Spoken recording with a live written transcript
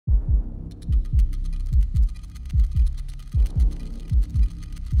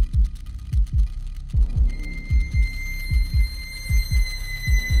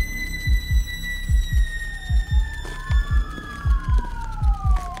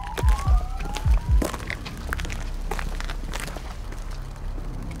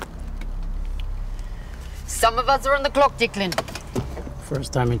Some of us are on the clock, Declan.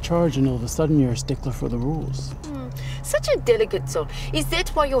 First time in charge and all of a sudden you're a stickler for the rules. Such a delicate soul. Is that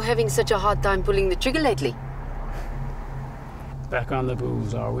why you're having such a hard time pulling the trigger lately? Back on the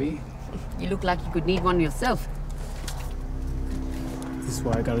booze, are we? You look like you could need one yourself. This is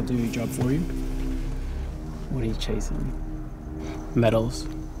why I gotta do your job for you. What are you chasing? Medals.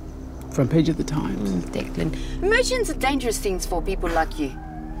 Front page of the Times. Declan, emotions are dangerous things for people like you.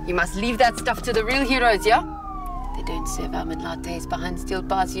 You must leave that stuff to the real heroes, yeah? They don't serve almond lattes behind steel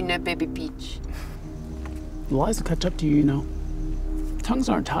bars, you know, baby peach. The lies will catch up to you, you know. Tongues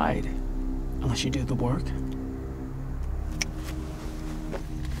aren't tied, unless you do the work.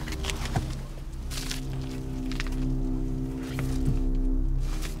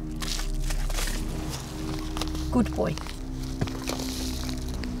 Good boy.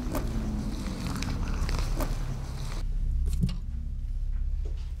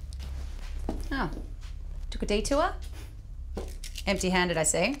 Oh, took a detour? Empty-handed, I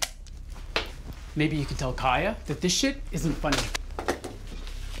see. Maybe you can tell Kaya that this shit isn't funny.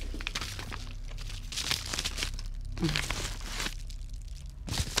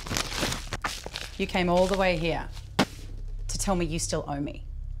 You came all the way here to tell me you still owe me.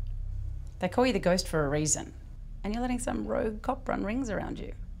 They call you the ghost for a reason, and you're letting some rogue cop run rings around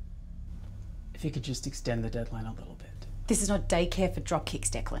you. If you could just extend the deadline a little bit. This is not daycare for dropkicks,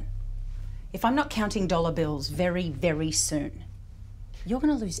 Declan. If I'm not counting dollar bills very, very soon, you're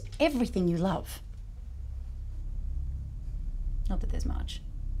going to lose everything you love. Not that there's much.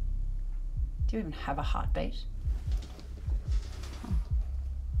 Do you even have a heartbeat? Oh.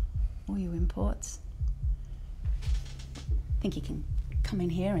 All you imports. Think you can come in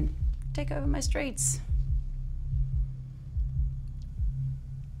here and take over my streets?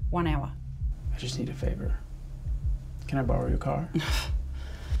 1 hour. I just need a favor. Can I borrow your car?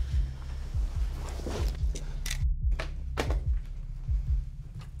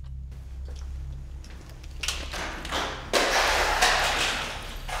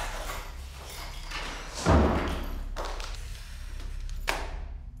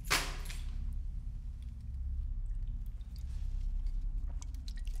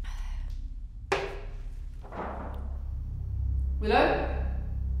 Willow?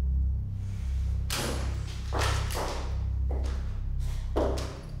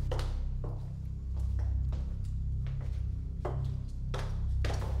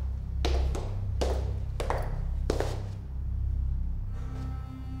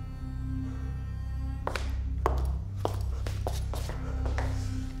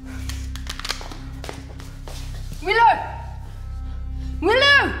 Willow!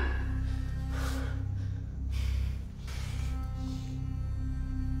 Willow!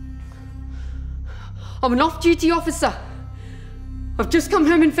 I'm an off-duty officer. I've just come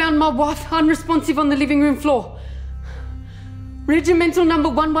home and found my wife unresponsive on the living room floor. Regimental number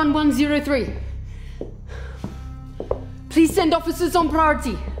 11103. Please send officers on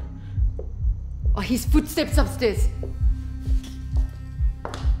priority. I hear footsteps upstairs.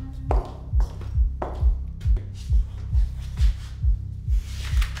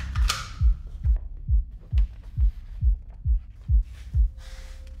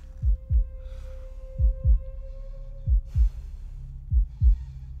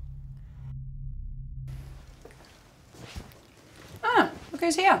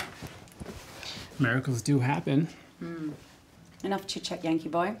 Who's here? Miracles do happen. Enough chit-chat, Yankee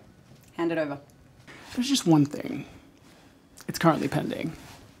boy. Hand it over. There's just one thing. It's currently pending.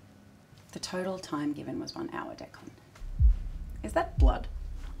 The total time given was 1 hour, Declan. Is that blood?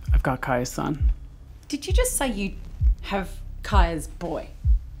 I've got Kaya's son. Did you just say you have Kaya's boy?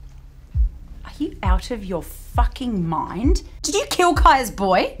 Are you out of your fucking mind? Did you kill Kaya's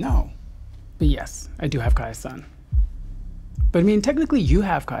boy? No. But yes, I do have Kaya's son. But I mean, technically you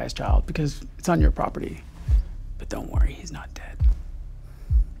have Kaya's child because it's on your property. But don't worry, he's not dead.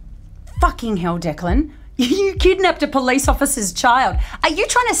 Fucking hell, Declan. You kidnapped a police officer's child. Are you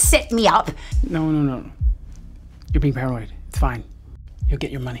trying to set me up? No. You're being paranoid. It's fine. You'll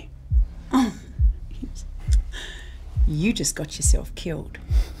get your money. You just got yourself killed.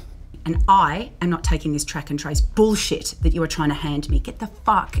 And I am not taking this track and trace bullshit that you are trying to hand me. Get the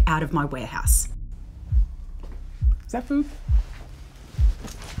fuck out of my warehouse. Is that food?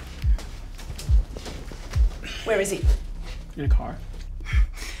 Where is he? In a car.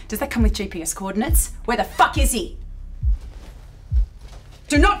 Does that come with GPS coordinates? Where the fuck is he?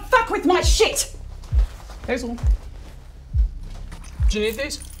 Do not fuck with my shit! Hazel. Do you need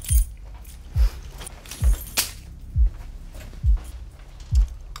these?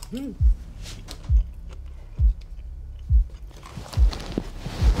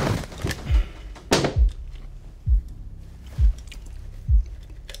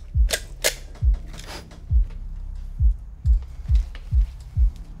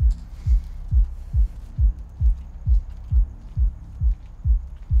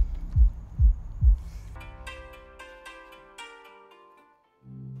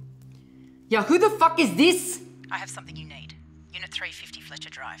 Yeah, who the fuck is this? I have something you need. Unit 350 Fletcher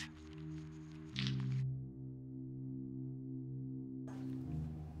Drive.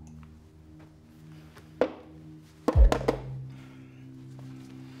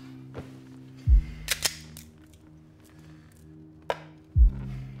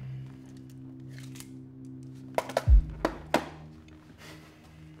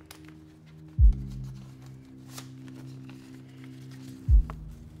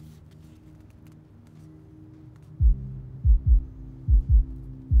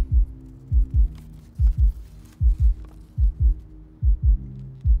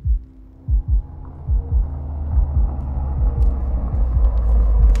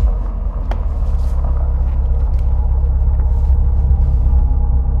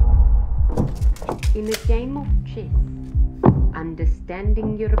 In a game of chess,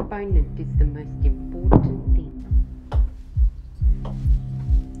 understanding your opponent is the most important thing.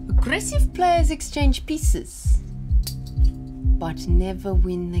 Aggressive players exchange pieces, but never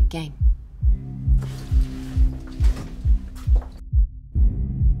win the game.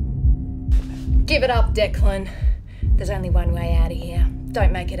 Give it up, Declan. There's only one way out of here.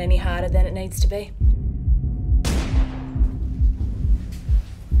 Don't make it any harder than it needs to be.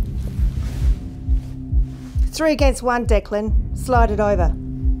 Three against one, Declan. Slide it over.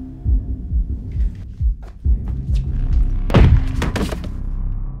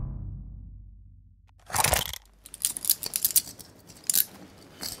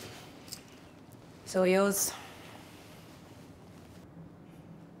 It's all yours.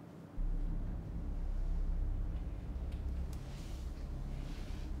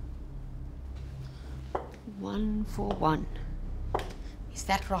 One for one. Is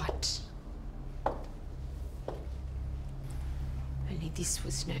that right? Only this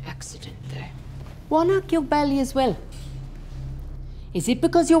was no accident, though. Why not kill Bailey as well? Is it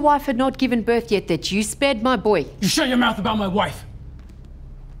because your wife had not given birth yet that you spared my boy? You shut your mouth about my wife.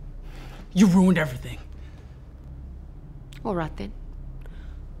 You ruined everything. All right, then.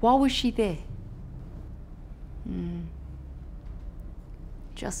 Why was she there?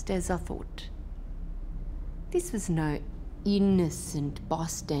 Just as I thought. This was no innocent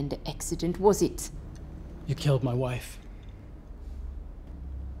bystander accident, was it? You killed my wife.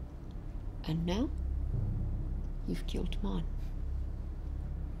 And now, you've killed mine.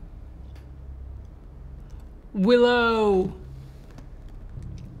 Willow!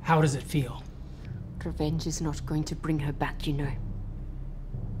 How does it feel? Revenge is not going to bring her back, you know.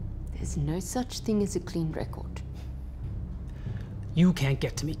 There's no such thing as a clean record. You can't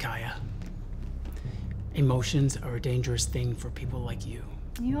get to me, Kaya. Emotions are a dangerous thing for people like you.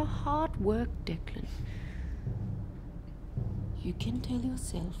 You're hard work, Declan. You can tell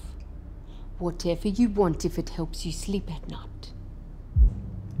yourself whatever you want if it helps you sleep at night.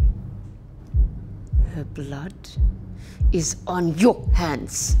 Her blood is on your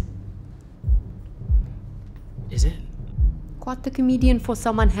hands. Is it? Quite the comedian for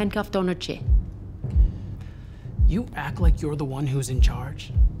someone handcuffed on a chair. You act like you're the one who's in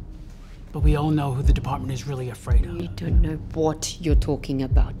charge. But we all know who the department is really afraid of. You don't know what you're talking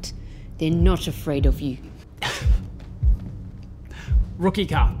about. They're not afraid of you. Rookie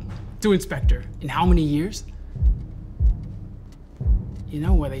cop to inspector. In how many years? You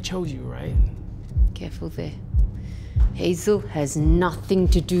know why they chose you, right? Careful there. Hazel has nothing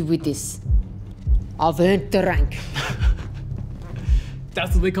to do with this. I've earned the rank.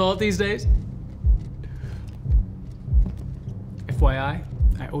 That's what they call it these days? FYI,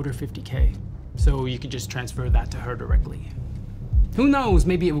 I owed her $50K, so you can just transfer that to her directly. Who knows,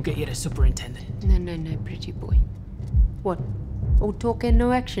 maybe it will get you to superintendent. No, pretty boy. What? All talk and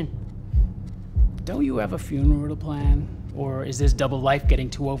no action? Don't you have a funeral to plan? Or is this double life getting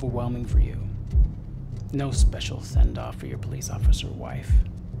too overwhelming for you? No special send-off for your police officer wife.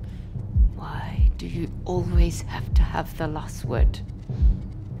 Why do you always have to have the last word?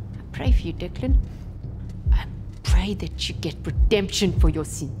 I pray for you, Declan. I pray that you get redemption for your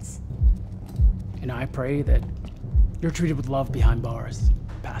sins. And I pray that you're treated with love behind bars,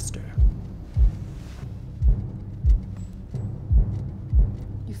 Pastor.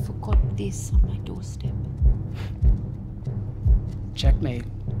 You forgot this on my doorstep. Checkmate.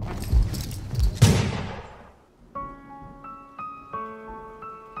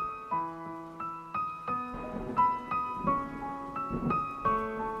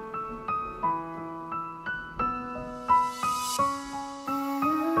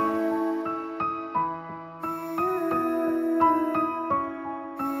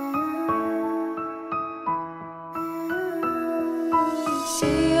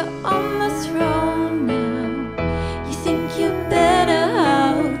 See you on the throne now. You think you're better,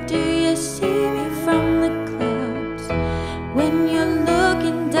 how do you see?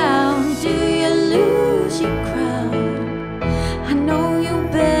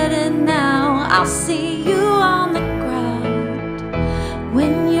 I'll see you on the ground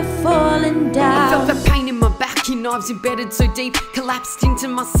when you're falling down. I felt the pain in my back, your knives embedded so deep. Collapsed into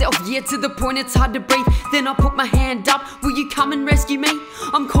myself, yeah, to the point it's hard to breathe. Then I put my hand up, will you come and rescue me?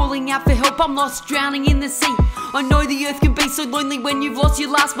 I'm calling out for help, I'm lost, drowning in the sea. I know the earth can be so lonely when you've lost your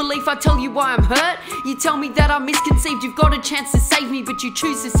last belief. I tell you why I'm hurt, you tell me that I'm misconceived. You've got a chance to save me, but you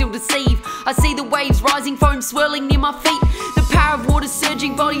choose to still deceive. I see the waves rising, foam swirling near my feet. The power of water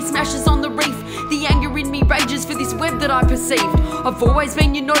surging, body smashes on the reef. The anger in me rages for this web that I perceived. I've always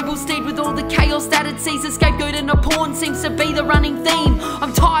been your noble steed with all the chaos that it sees. A scapegoat and a pawn seems to be the running theme.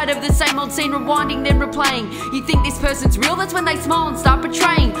 I'm tired of the same old scene, rewinding then replaying. You think this person's real? That's when they smile and start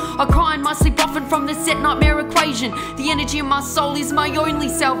betraying. I cry in my sleep often from the set nightmare equation. The energy in my soul is my only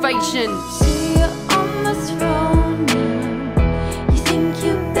salvation. See you on the throne.